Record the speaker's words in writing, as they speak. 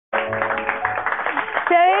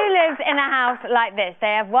lives in a house like this.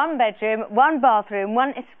 They have one bedroom, one bathroom,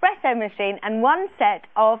 one espresso machine, and one set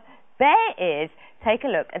of bare ears. Take a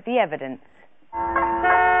look at the evidence.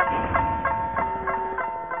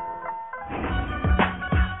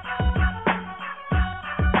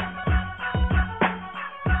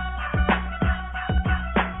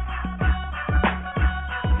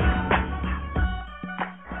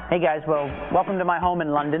 Hey guys, well, welcome to my home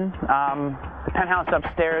in London. The penthouse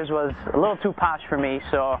upstairs was a little too posh for me,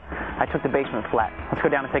 so I took the basement flat. Let's go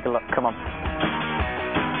down and take a look. Come on.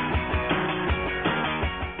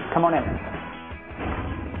 Come on in.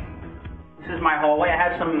 This is my hallway. I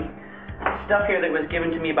have some stuff here that was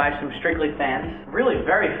given to me by some Strictly fans. Really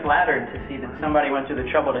very flattered to see that somebody went through the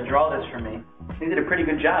trouble to draw this for me. They did a pretty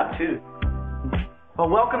good job, too. Well,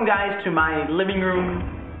 welcome guys to my living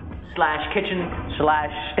room / kitchen /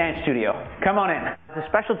 stand studio. Come on in. It's a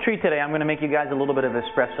special treat today. I'm going to make you guys a little bit of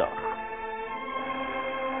espresso.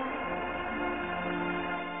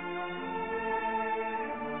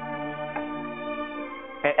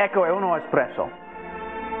 Ecco è uno espresso.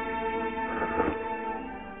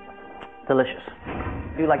 Delicious.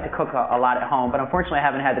 I do like to cook a lot at home, but unfortunately I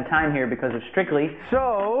haven't had the time here because of Strictly.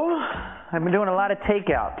 So I've been doing a lot of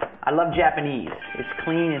takeout. I love Japanese. It's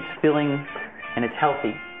clean, it's filling, and it's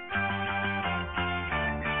healthy.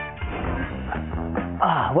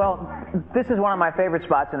 Well, this is one of my favorite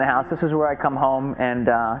spots in the house. This is where I come home and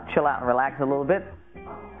chill out and relax a little bit,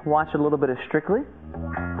 watch a little bit of Strictly.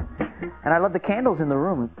 And I love the candles in the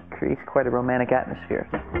room. It creates quite a romantic atmosphere.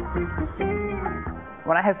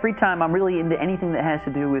 When I have free time, I'm really into anything that has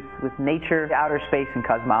to do with nature, outer space, and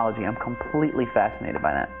cosmology. I'm completely fascinated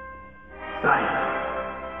by that. Science.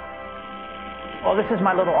 Well, this is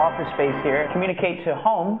my little office space here. I communicate to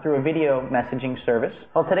home through a video messaging service.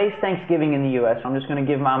 Well, today's Thanksgiving in the U.S., so I'm just going to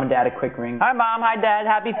give Mom and Dad a quick ring. Hi, Mom. Hi, Dad.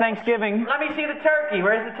 Happy Thanksgiving. Let me see the turkey.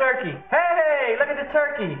 Where's the turkey? Hey, look at the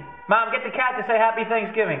turkey. Mom, get the cat to say Happy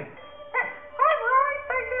Thanksgiving. Hi, Brian.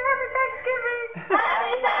 Happy Thanksgiving.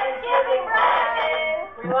 Happy Thanksgiving, Brian.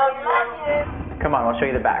 We love you. Come on, I'll show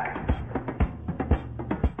you the back.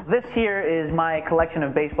 This here is my collection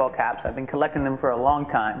of baseball caps. I've been collecting them for a long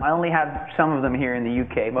time. I only have some of them here in the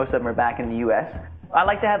UK. Most of them are back in the US. I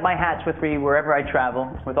like to have my hats with me wherever I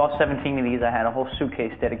travel. With all 17 of these, I had a whole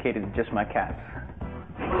suitcase dedicated to just my caps.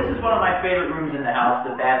 Well, this is one of my favorite rooms in the house,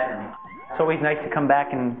 the bathroom. It's always nice to come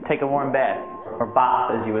back and take a warm bath, or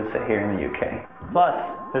bath as you would say here in the UK. Plus,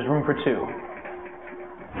 there's room for two.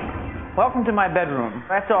 Welcome to my bedroom.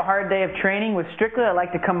 After a hard day of training with Strictly, I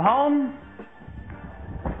like to come home,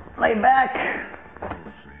 lay back,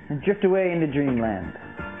 and drift away into dreamland.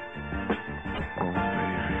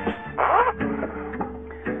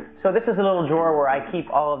 So this is a little drawer where I keep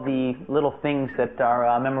all of the little things that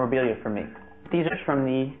are memorabilia for me. These are from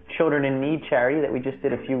the Children in Need charity that we just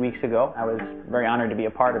did a few weeks ago. I was very honored to be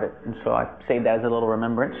a part of it, and so I saved that as a little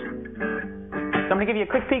remembrance. So I'm going to give you a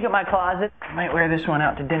quick peek at my closet. I might wear this one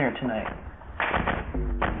out to dinner tonight.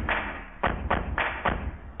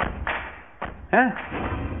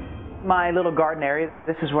 My little garden area.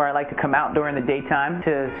 This is where I like to come out during the daytime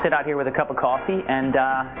to sit out here with a cup of coffee and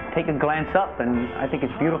take a glance up, and I think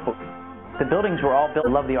it's beautiful. The buildings were all built. I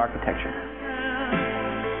love the architecture.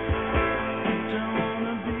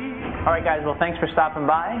 All right, guys, well, thanks for stopping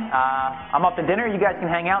by. I'm up to dinner. You guys can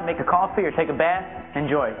hang out, make a coffee, or take a bath.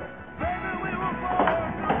 Enjoy.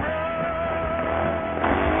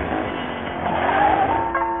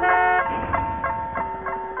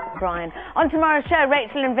 Brian. On tomorrow's show,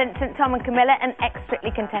 Rachel and Vincent, Tom and Camilla, and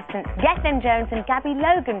ex-Strictly contestants Gethin Jones and Gabby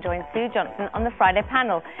Logan join Sue Johnson on the Friday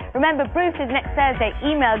panel. Remember, Bruce is next Thursday.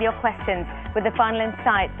 Email your questions with the final in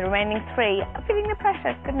sight. The remaining three are feeling the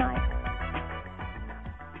pressure. Good night.